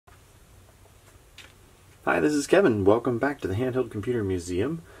Hi, this is Kevin. Welcome back to the Handheld Computer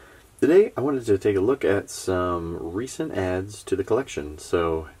Museum. Today I wanted to take a look at some recent adds to the collection.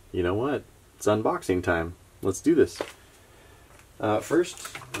 So, you know what? It's unboxing time. Let's do this.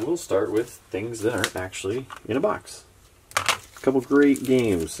 First, we'll start with things that aren't actually in a box. A couple great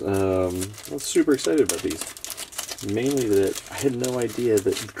games. I was super excited about these. Mainly that I had no idea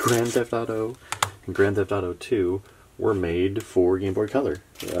that Grand Theft Auto and Grand Theft Auto 2 were made for Game Boy Color.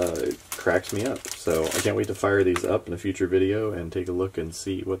 It cracks me up. So I can't wait to fire these up in a future video and take a look and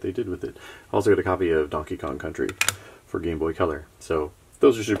see what they did with it. I also got a copy of Donkey Kong Country for Game Boy Color. So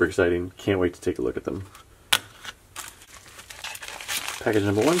those are super exciting. Can't wait to take a look at them. Package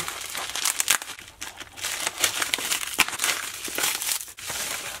number one.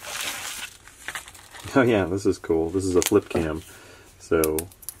 Oh yeah, this is cool. This is a flip cam. So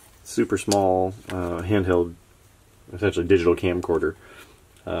super small, handheld, essentially digital camcorder.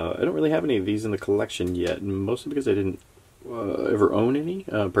 I don't really have any of these in the collection yet, mostly because I didn't ever own any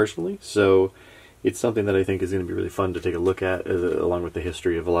personally. So it's something that I think is going to be really fun to take a look at, along with the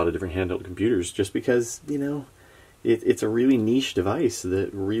history of a lot of different handheld computers, just because, you know, it's a really niche device that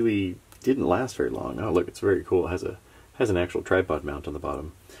really didn't last very long. Oh look, it's very cool. It has an actual tripod mount on the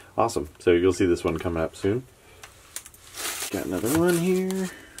bottom. Awesome. So you'll see this one coming up soon. Got another one here.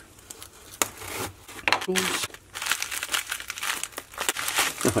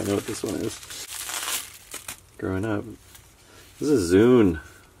 Oh, I know what this one is. Growing up. This is Zune.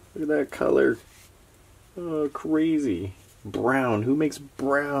 Look at that color. Oh, crazy. Brown. Who makes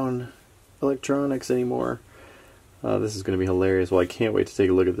brown electronics anymore? This is going to be hilarious. Well, I can't wait to take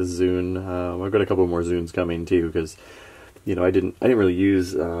a look at this Zune. I've got a couple more Zunes coming too, because, you know, I didn't really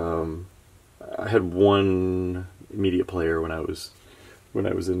use. I had one media player when I was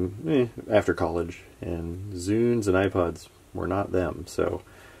in after college, and Zunes and iPods were not them. So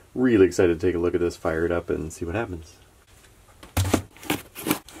really excited to take a look at this, fire it up, and see what happens.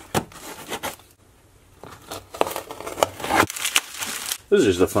 This is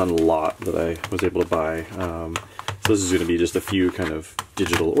just a fun lot that I was able to buy. So this is going to be just a few kind of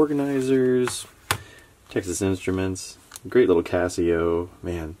digital organizers, Texas Instruments, great little Casio,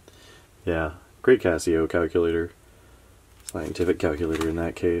 man, yeah, great Casio calculator, scientific calculator in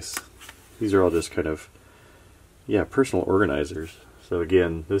that case. These are all just kind of, yeah, personal organizers. So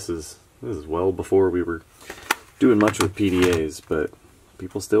again, this is well before we were doing much with PDAs, but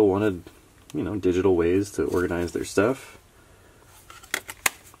people still wanted, you know, digital ways to organize their stuff.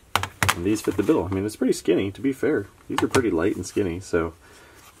 And these fit the bill. I mean, it's pretty skinny, to be fair. These are pretty light and skinny, so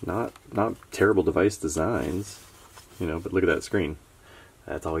not terrible device designs, you know, but look at that screen.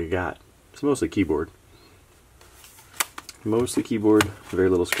 That's all you got. It's mostly keyboard. Mostly keyboard, very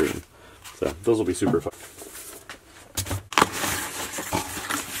little screen. So those will be super fun.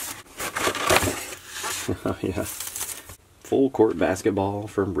 Oh yeah. Full court basketball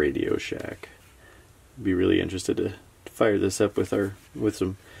from Radio Shack. Be really interested to fire this up with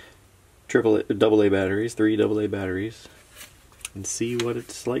some AA batteries, 3 AA batteries, and see what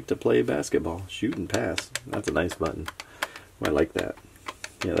it's like to play basketball. Shoot and pass. That's a nice button. I like that.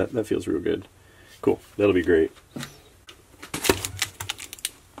 Yeah, that feels real good. Cool. That'll be great.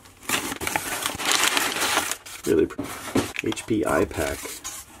 Really HP iPack.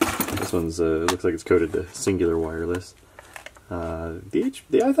 This one's looks like it's coded to Singular Wireless. I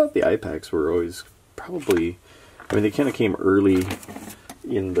thought the iPacs were always probably, I mean, they kind of came early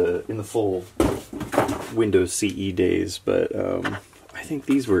in the full Windows CE days, but I think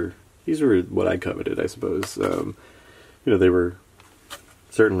these were what I coveted, I suppose. You know, they were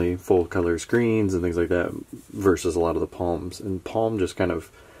certainly full color screens and things like that versus a lot of the Palms, and Palm just kind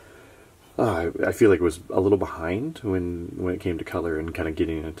of I feel like it was a little behind when it came to color and kind of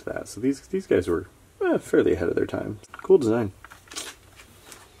getting into that. So these guys were fairly ahead of their time. Cool design.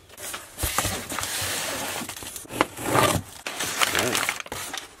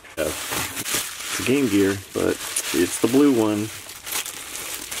 It's a Game Gear, but it's the blue one.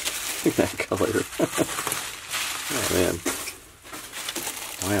 Look at that color. Oh man.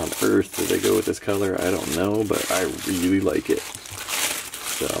 Why on earth did they go with this color? I don't know, but I really like it.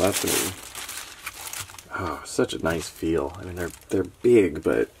 So that's gonna be, oh, such a nice feel. I mean, they're big,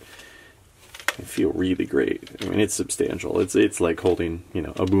 but they feel really great. I mean, it's substantial. It's like holding, you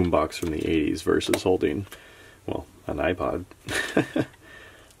know, a boombox from the 80s versus holding, well, an iPod.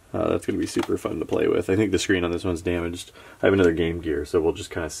 That's going to be super fun to play with. I think the screen on this one's damaged. I have another Game Gear, so we'll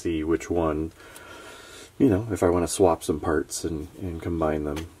just kind of see which one, you know, if I want to swap some parts and combine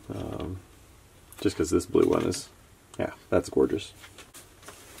them. Just because this blue one is, yeah, that's gorgeous.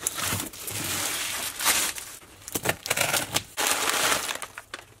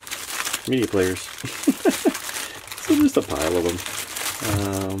 media players. So just a pile of them.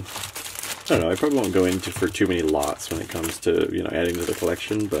 I don't know, I probably won't go into for too many lots when it comes to, you know, adding to the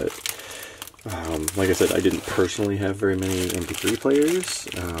collection, but like I said, I didn't personally have very many MP3 players,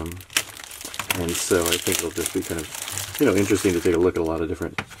 and so I think it'll just be kind of, you know, interesting to take a look at a lot of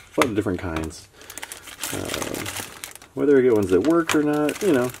different kinds. Whether I get ones that work or not,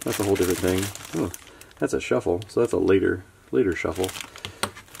 you know, that's a whole different thing. Oh, that's a shuffle, so that's a later shuffle.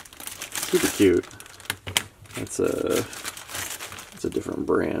 Super cute. That's a different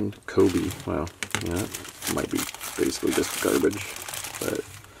brand. Kobe. Wow. Yeah, that might be basically just garbage. But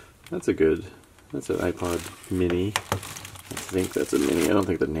that's an iPod mini. I think that's a mini. I don't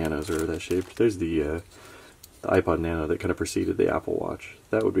think the Nanos are that shaped. There's the iPod Nano that kind of preceded the Apple Watch.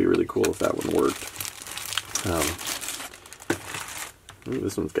 That would be really cool if that one worked. Ooh,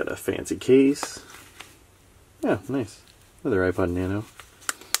 this one's got a fancy case. Yeah, nice. Another iPod Nano.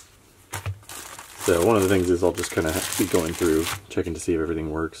 So one of the things is I'll just kind of be going through, checking to see if everything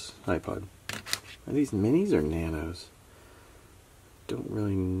works. iPod. Are these minis or nanos? Don't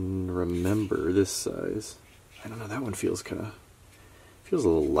really remember this size. I don't know, that one feels a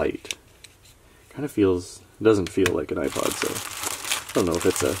little light. Kind of doesn't feel like an iPod, so I don't know if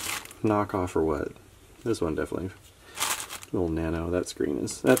it's a knockoff or what. This one definitely. Little nano. That screen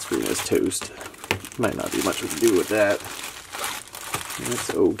is toast. Might not be much we can do with that.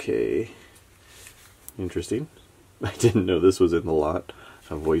 That's okay. Interesting. I didn't know this was in the lot.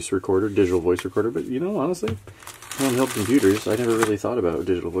 A voice recorder, digital voice recorder, but you know, honestly, handheld computers, I never really thought about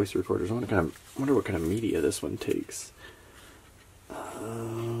digital voice recorders. I wonder what kind of media this one takes.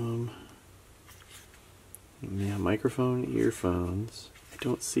 Yeah, microphone, earphones. I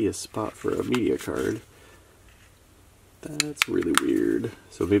don't see a spot for a media card. That's really weird.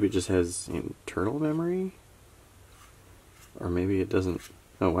 So maybe it just has internal memory? Or maybe it doesn't.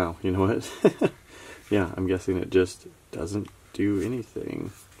 Oh wow, you know what? Yeah, I'm guessing it just doesn't do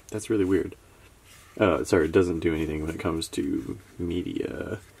anything. That's really weird. Sorry, it doesn't do anything when it comes to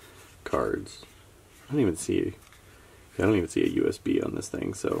media cards. I don't even see a USB on this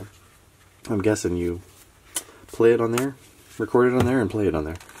thing, so I'm guessing you play it on there, record it on there, and play it on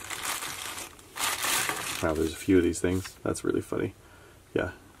there. Wow, there's a few of these things. That's really funny.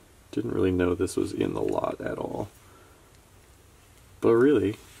 Yeah, didn't really know this was in the lot at all. But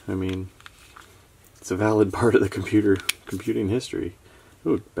really, I mean, it's a valid part of the computing history.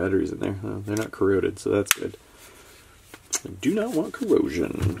 Oh, batteries in there. They're not corroded, so that's good. I do not want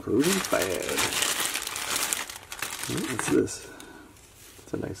corrosion. Corrosion's bad. What's this?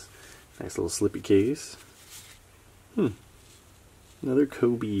 It's a nice little slippy case. Another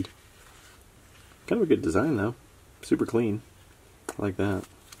Kobe. Kind of a good design though. Super clean. I like that.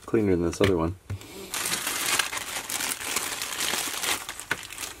 Cleaner than this other one.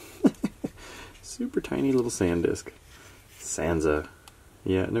 Super tiny little SanDisk. Sansa.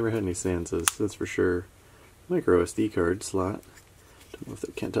 Yeah, never had any Sansas, that's for sure. Micro SD card slot. Don't know if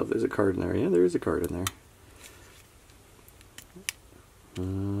I can't tell if there's a card in there. Yeah, there is a card in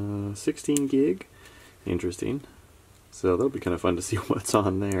there. 16 gig. Interesting. So that'll be kind of fun to see what's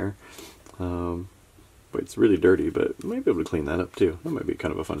on there. But it's really dirty, but I might be able to clean that up too. That might be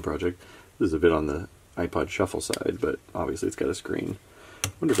kind of a fun project. This is a bit on the iPod Shuffle side, but obviously it's got a screen. I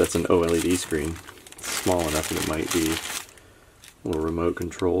wonder if that's an OLED screen. It's small enough that it might be a little remote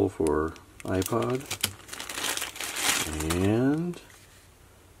control for iPod. And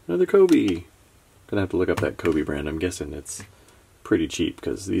another Kobe. Gonna have to look up that Kobe brand. I'm guessing it's pretty cheap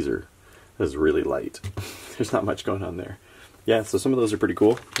because this is really light. There's not much going on there. Yeah, so some of those are pretty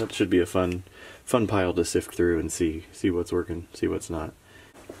cool. That should be a fun pile to sift through and see what's working, see what's not.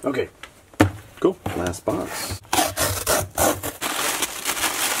 Okay, cool. Last box.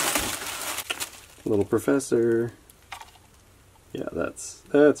 Little Professor. Yeah, that's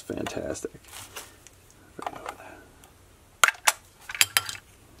fantastic.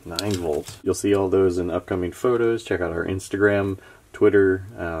 9-volt. You'll see all those in upcoming photos. Check out our Instagram, Twitter,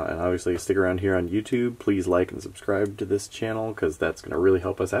 and obviously stick around here on YouTube. Please like and subscribe to this channel because that's going to really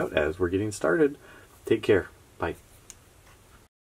help us out as we're getting started. Take care. Bye.